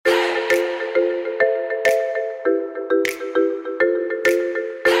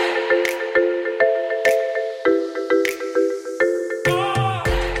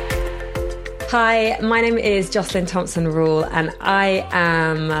Hi, my name is Jocelyn Thompson Rule, and I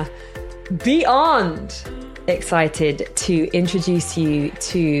am beyond excited to introduce you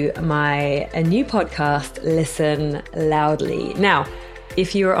to my new podcast, Listen Loudly. Now,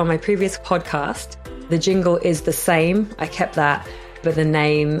 if you were on my previous podcast, the jingle is the same. I kept that, but the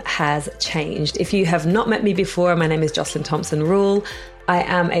name has changed. If you have not met me before, my name is Jocelyn Thompson Rule. I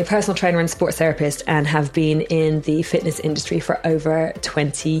am a personal trainer and sports therapist and have been in the fitness industry for over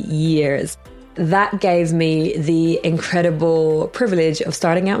 20 years. That gave me the incredible privilege of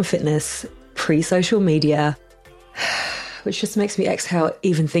starting out in fitness pre-social media, which just makes me exhale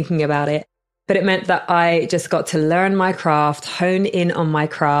even thinking about it. But it meant that I just got to learn my craft, hone in on my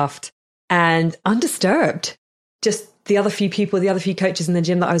craft, and undisturbed. Just the other few coaches in the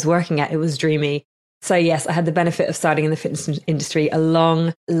gym that I was working at, it was dreamy. So yes, I had the benefit of starting in the fitness industry a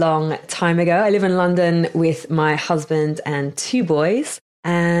long, long time ago. I live in London with my husband and 2 boys.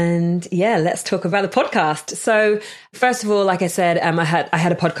 And yeah, let's talk about the podcast. So first of all, like I said, I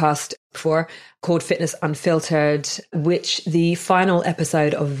had a podcast before called Fitness Unfiltered, which the final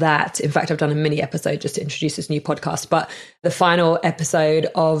episode of that, in fact, I've done a mini episode just to introduce this new podcast, but the final episode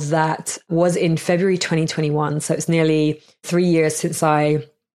of that was in February 2021. So it's nearly 3 years since I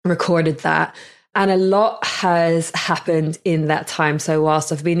recorded that. And a lot has happened in that time. So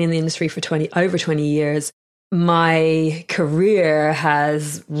whilst I've been in the industry for over 20 years, my career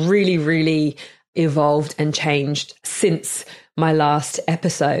has really, really evolved and changed since my last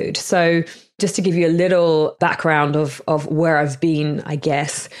episode. So just to give you a little background of where I've been, I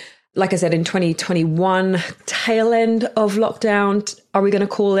guess, like I said, in 2021, tail end of lockdown, are we going to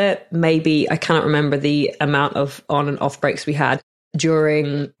call it? Maybe. I cannot remember the amount of on and off breaks we had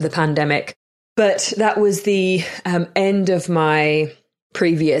during the pandemic. But that was the end of my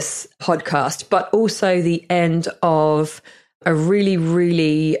previous podcast, but also the end of a really,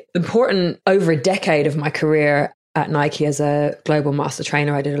 really important over a decade of my career at Nike as a global master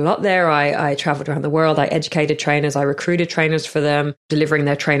trainer. I did a lot there. I traveled around the world. I educated trainers. I recruited trainers for them, delivering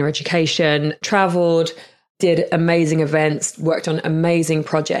their trainer education, traveled, did amazing events, worked on amazing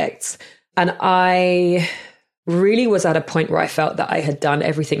projects. And I really was at a point where I felt that I had done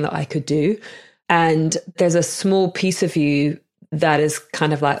everything that I could do. And there's a small piece of you that is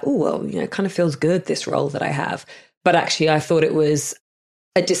kind of like, oh, well, it kind of feels good, this role that I have. But actually, I thought it was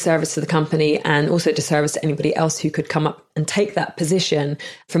a disservice to the company and also a disservice to anybody else who could come up and take that position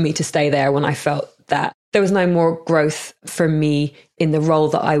for me to stay there when I felt that there was no more growth for me in the role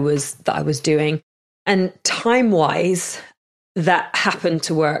that I was doing. And time-wise, that happened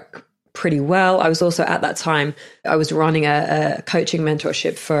to work pretty well. I was also at that time, I was running a coaching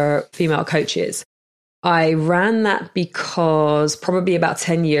mentorship for female coaches. I ran that because probably about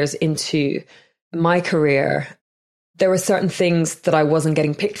 10 years into my career, there were certain things that I wasn't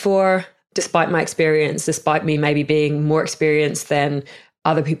getting picked for, despite my experience, despite me maybe being more experienced than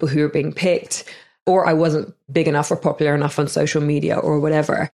other people who were being picked, or I wasn't big enough or popular enough on social media or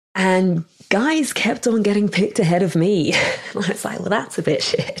whatever. And guys kept on getting picked ahead of me. And I was like, well, that's a bit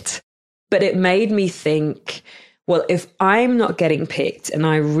shit. But it made me think, well, if I'm not getting picked and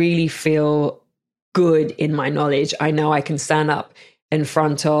I really feel good in my knowledge, I know I can stand up in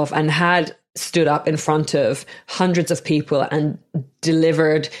front of and had stood up in front of hundreds of people and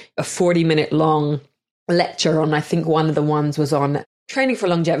delivered a 40-minute long lecture on, I think one of the ones was on training for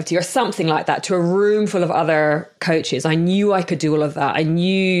longevity or something like that, to a room full of other coaches. I knew I could do all of that. I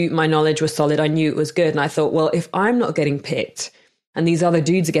knew my knowledge was solid. I knew it was good. And I thought, well, if I'm not getting picked and these other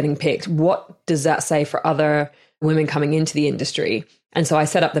dudes are getting picked, what does that say for other women coming into the industry? And so I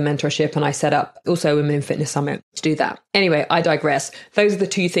set up the mentorship and I set up also a Women in Fitness Summit to do that. Anyway, I digress. Those are the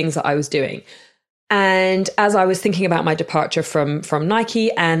 2 things that I was doing. And as I was thinking about my departure from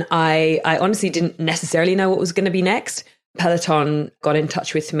Nike, and I honestly didn't necessarily know what was going to be next, Peloton got in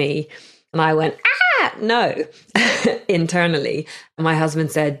touch with me and I went, no, internally. My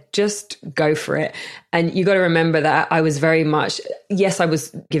husband said, just go for it. And you got to remember that I was very much, yes, I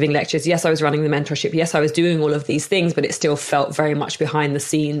was giving lectures. Yes, I was running the mentorship. Yes, I was doing all of these things, but it still felt very much behind the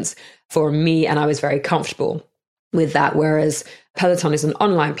scenes for me. And I was very comfortable with that. Whereas Peloton is an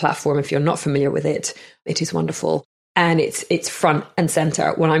online platform. If you're not familiar with it, it is wonderful. And it's front and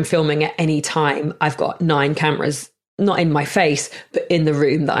center. When I'm filming at any time, I've got 9 cameras, not in my face, but in the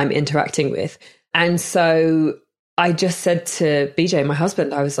room that I'm interacting with. And so I just said to BJ, my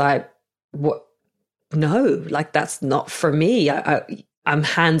husband, I was like, what? No, like that's not for me. I'm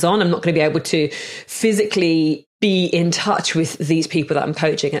hands-on. I'm not going to be able to physically be in touch with these people that I'm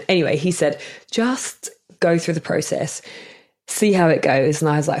coaching. And anyway, he said, just go through the process, see how it goes.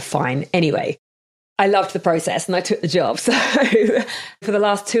 And I was like, fine. Anyway, I loved the process and I took the job. So for the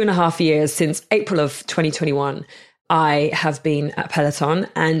last 2.5 years, since April of 2021, I have been at Peloton,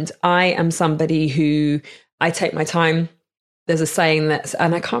 and I am somebody who I take my time. There's a saying that,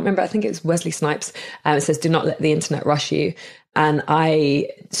 and I can't remember, I think it's Wesley Snipes. It says, do not let the internet rush you. And I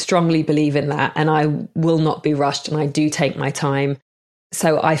strongly believe in that. And I will not be rushed, and I do take my time.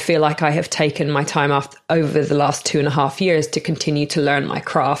 So I feel like I have taken my time over the last 2.5 years to continue to learn my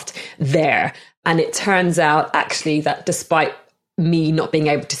craft there. And it turns out actually that despite me not being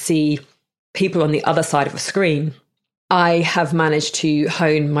able to see people on the other side of a screen, I have managed to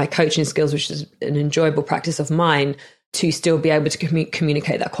hone my coaching skills, which is an enjoyable practice of mine, to still be able to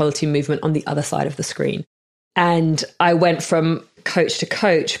communicate that quality movement on the other side of the screen. And I went from coach to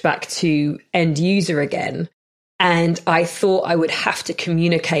coach back to end user again. And I thought I would have to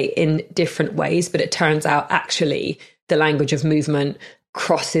communicate in different ways, but it turns out actually the language of movement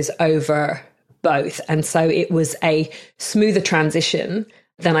crosses over both. And so it was a smoother transition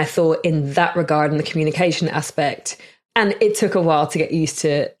than I thought in that regard, in the communication aspect. And it took a while to get used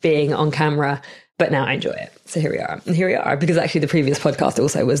to being on camera, but now I enjoy it. So here we are. And here we are, because actually the previous podcast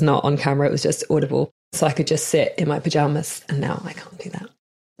also was not on camera. It was just audible. So I could just sit in my pajamas, and now I can't do that.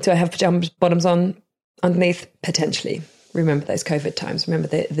 Do I have pajama bottoms on underneath? Potentially. Remember those COVID times. Remember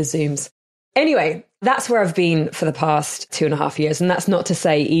the Zooms. Anyway, that's where I've been for the past 2.5 years. And that's not to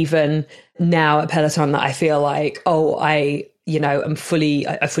say even now at Peloton that I feel like, I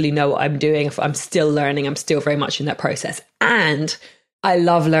fully know what I'm doing. I'm still learning. I'm still very much in that process. And I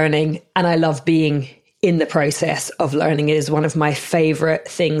love learning, and I love being in the process of learning. It is one of my favorite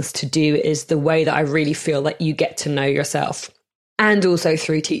things to do, is the way that I really feel that you get to know yourself. And also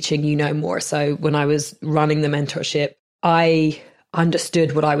through teaching, you know more. So when I was running the mentorship, I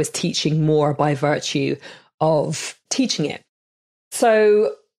understood what I was teaching more by virtue of teaching it.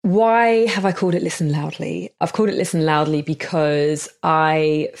 So why have I called it Listen Loudly? I've called it Listen Loudly because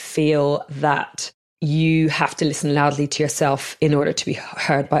I feel that you have to listen loudly to yourself in order to be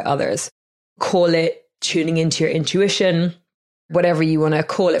heard by others. Call it tuning into your intuition, whatever you want to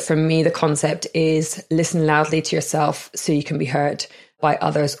call it. For me, the concept is listen loudly to yourself so you can be heard by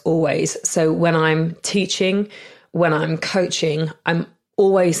others always. So when I'm teaching, when I'm coaching, I'm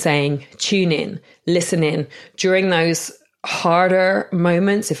always saying, tune in, listen in. During those harder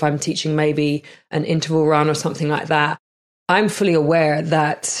moments, if I'm teaching maybe an interval run or something like that, I'm fully aware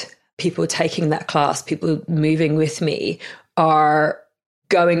that people taking that class, people moving with me, are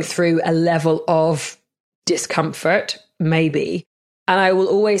going through a level of discomfort, maybe. And I will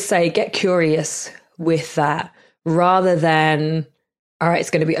always say, get curious with that rather than, all right,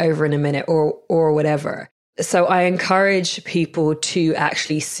 it's going to be over in a minute or whatever. So I encourage people to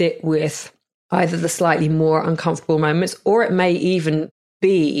actually sit with either the slightly more uncomfortable moments, or it may even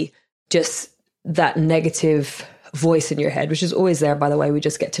be just that negative voice in your head, which is always there, by the way. We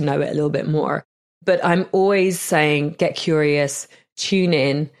just get to know it a little bit more. But I'm always saying, get curious, tune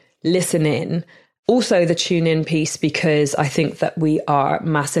in, listen in. Also the tune in piece, because I think that we are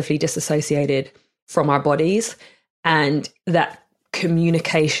massively disassociated from our bodies, and that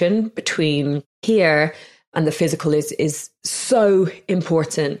communication between here and the physical is so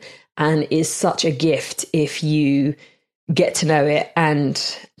important and is such a gift if you get to know it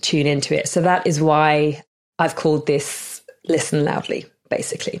and tune into it. So that is why I've called this Listen Loudly,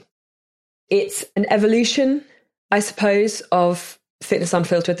 basically. It's an evolution, I suppose, of Fitness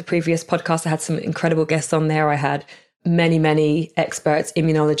Unfiltered. The previous podcast, I had some incredible guests on there. I had many experts,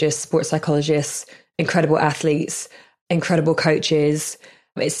 immunologists, sports psychologists, incredible athletes, incredible coaches.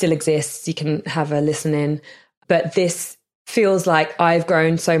 It still exists. You can have a listen in. But this feels like I've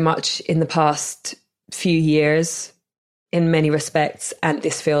grown so much in the past few years in many respects. And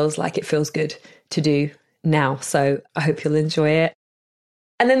this feels like it feels good to do now. So I hope you'll enjoy it.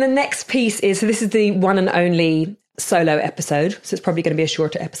 And then the next piece is, so this is the one and only solo episode. So it's probably going to be a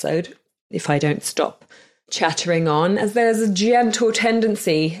shorter episode if I don't stop chattering on, as there's a gentle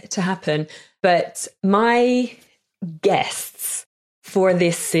tendency to happen. But my guests for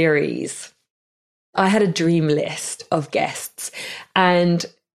this series, I had a dream list of guests. And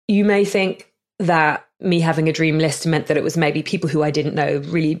you may think that me having a dream list meant that it was maybe people who I didn't know,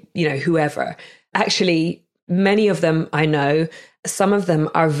 really, whoever. Actually, many of them I know. Some of them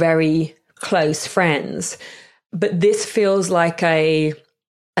are very close friends. But this feels like a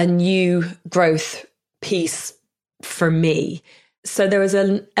new growth piece for me. So there was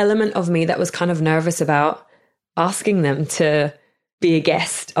an element of me that was kind of nervous about asking them to be a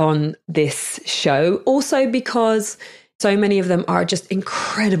guest on this show. Also because So many of them are just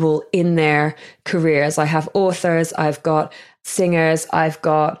incredible in their careers. I have authors, I've got singers, I've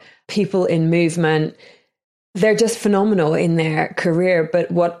got people in movement. They're just phenomenal in their career.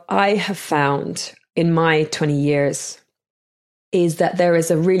 But what I have found in my 20 years is that there is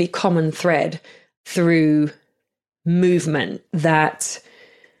a really common thread through movement that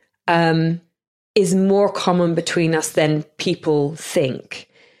is more common between us than people think.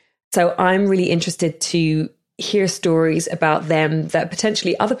 So I'm really interested to hear stories about them that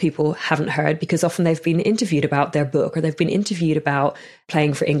potentially other people haven't heard, because often they've been interviewed about their book, or they've been interviewed about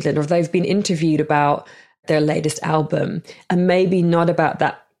playing for England, or they've been interviewed about their latest album, and maybe not about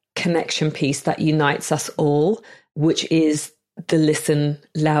that connection piece that unites us all, which is the listen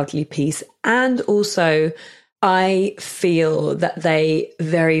loudly piece. And also, I feel that they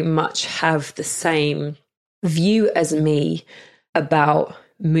very much have the same view as me about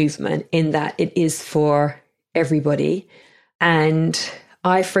movement, in that it is for everybody. And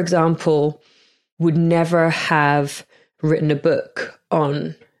I, for example, would never have written a book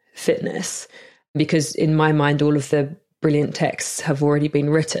on fitness, because in my mind, all of the brilliant texts have already been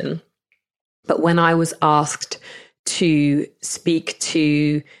written. But when I was asked to speak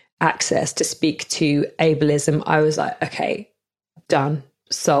to access, to speak to ableism, I was like, okay, done,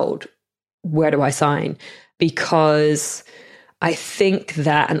 sold. Where do I sign? Because I think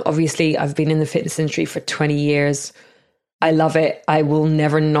that, and obviously I've been in the fitness industry for 20 years. I love it. I will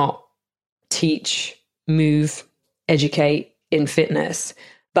never not teach, move, educate in fitness.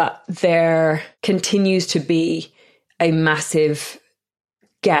 But there continues to be a massive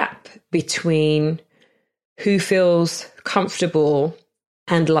gap between who feels comfortable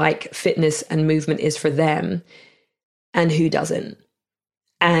and like fitness and movement is for them and who doesn't.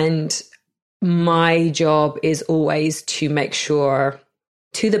 And my job is always to make sure,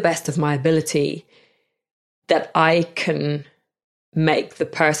 to the best of my ability, that I can make the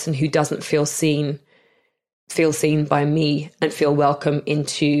person who doesn't feel seen by me and feel welcome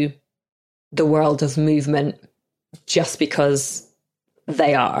into the world of movement just because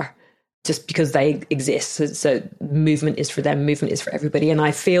they are, just because they exist. So movement is for them, movement is for everybody. And I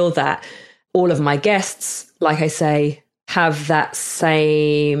feel that all of my guests, like I say, have that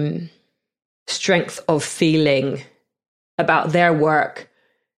same strength of feeling about their work,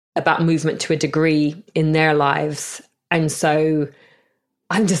 about movement to a degree in their lives. And so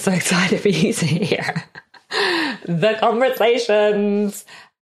I'm just so excited for you to hear the conversations.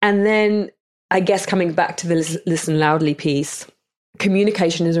 And then I guess coming back to the listen loudly piece,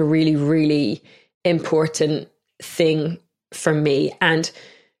 communication is a really, really important thing for me. And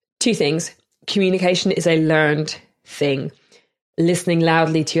two things: communication is a learned thing. Listening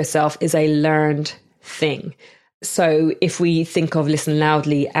loudly to yourself is a learned thing. So if we think of listen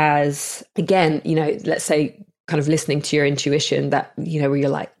loudly as, again, let's say kind of listening to your intuition, that, where you're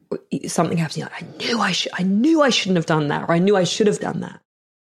like, something happens, you're like, I knew I shouldn't have done that, or I knew I should have done that.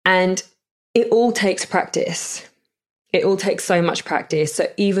 And it all takes practice. It all takes so much practice. So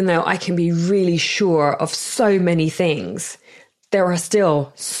even though I can be really sure of so many things, there are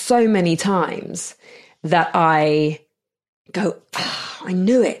still so many times that I go, I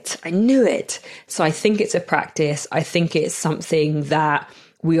knew it. So I think it's a practice. I think it's something that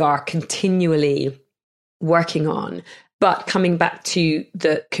we are continually working on. But coming back to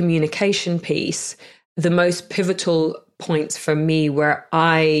the communication piece, the most pivotal points for me where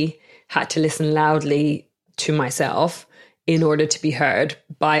I had to listen loudly to myself in order to be heard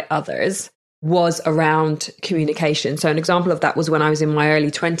by others was around communication. So an example of that was when I was in my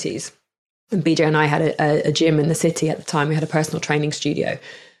early 20s. And BJ and I had a gym in the city at the time. We had a personal training studio.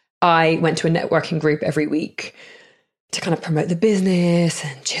 I went to a networking group every week to kind of promote the business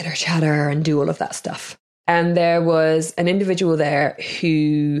and chitter chatter and do all of that stuff. And there was an individual there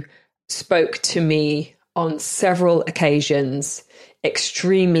who spoke to me on several occasions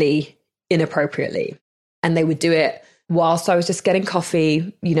extremely inappropriately. And they would do it whilst I was just getting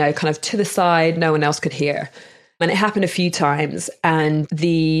coffee, kind of to the side, no one else could hear. And it happened a few times. And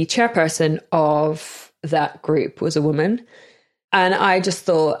the chairperson of that group was a woman. And I just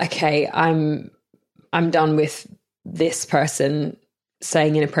thought, okay, I'm done with this person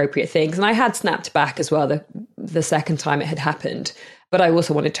saying inappropriate things. And I had snapped back as well the second time it had happened. But I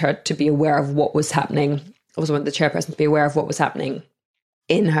also wanted her to be aware of what was happening. I also wanted the chairperson to be aware of what was happening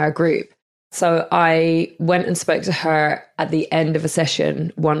in her group. So I went and spoke to her at the end of a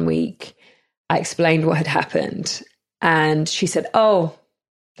session one week. I explained what had happened, and she said, "Oh,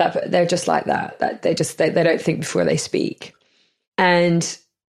 they're just like that. That they don't think before they speak." And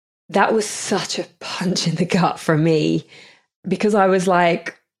that was such a punch in the gut for me, because I was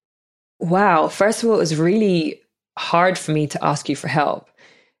like, "Wow!" First of all, it was really hard for me to ask you for help.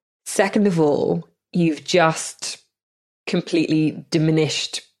 Second of all, you've just completely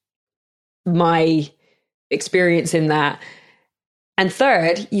diminished my experience in that. And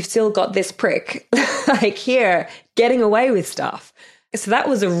third, you've still got this prick like here getting away with stuff. So that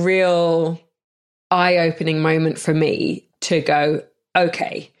was a real eye-opening moment for me to go,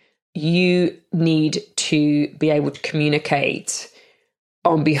 okay, you need to be able to communicate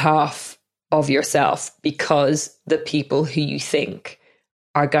on behalf of yourself, because the people who you think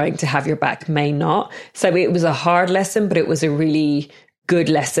are going to have your back may not. So it was a hard lesson, but it was a really good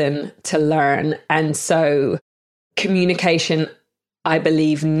lesson to learn. And so communication, I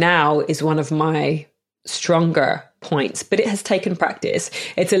believe now, is one of my stronger points, but it has taken practice.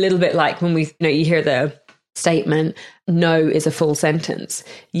 It's a little bit like when you hear the statement, no is a full sentence.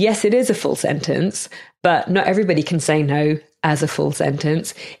 Yes, it is a full sentence, but not everybody can say no as a full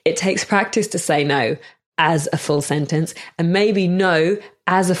sentence. It takes practice to say no as a full sentence. And maybe no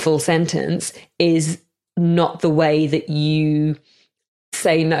as a full sentence is not the way that you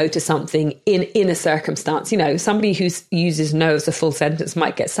say no to something in a circumstance. Somebody who uses no as a full sentence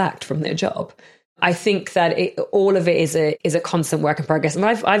might get sacked from their job. I think that all of it is a constant work in progress. And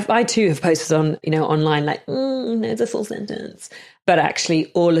I too have posted on, online like, no, it's a full sentence. But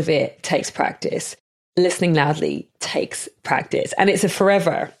actually all of it takes practice. Listening loudly takes practice. And it's a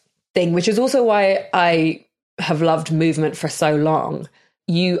forever thing, which is also why I have loved movement for so long.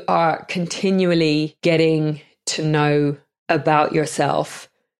 You are continually getting to know about yourself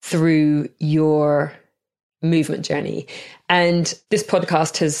through your movement journey. And this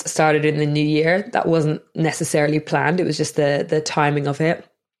podcast has started in the new year. That wasn't necessarily planned. It was just the timing of it.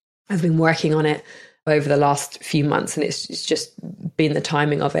 I've been working on it over the last few months, and it's just been the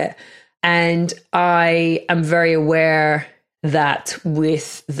timing of it. And I am very aware that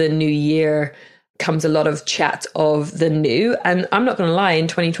with the new year comes a lot of chat of the new. And I'm not going to lie, in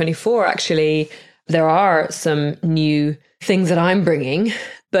 2024, actually, there are some new things that I'm bringing,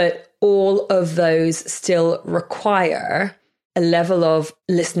 but all of those still require a level of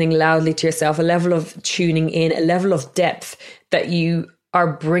listening loudly to yourself, a level of tuning in, a level of depth that you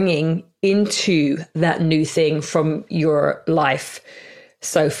are bringing into that new thing from your life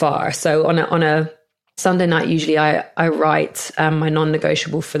so far. So on a Sunday night, usually I write my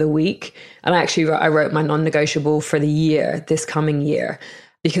non-negotiable for the week. And I wrote my non-negotiable for the year, this coming year,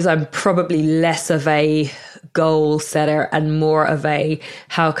 because I'm probably less of a goal setter and more of a,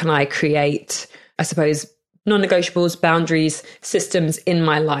 how can I create, I suppose, non-negotiables, boundaries, systems in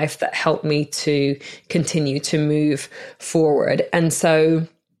my life that help me to continue to move forward. And so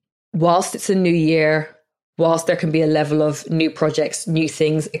whilst it's a new year, whilst there can be a level of new projects, new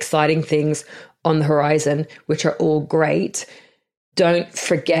things, exciting things on the horizon, which are all great, don't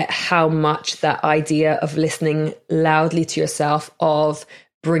forget how much that idea of listening loudly to yourself, of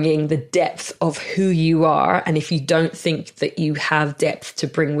bringing the depth of who you are. And if you don't think that you have depth to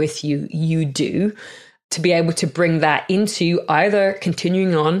bring with you, you do. To be able to bring that into either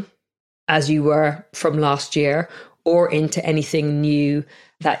continuing on as you were from last year or into anything new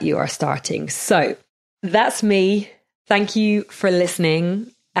that you are starting. So that's me. Thank you for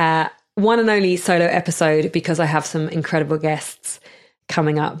listening. One and only solo episode, because I have some incredible guests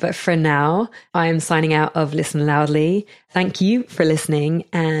coming up. But for now, I am signing out of Listen Loudly. Thank you for listening.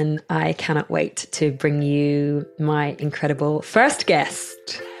 And I cannot wait to bring you my incredible first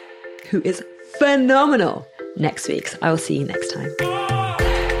guest, who is phenomenal, next week. So I will see you next time.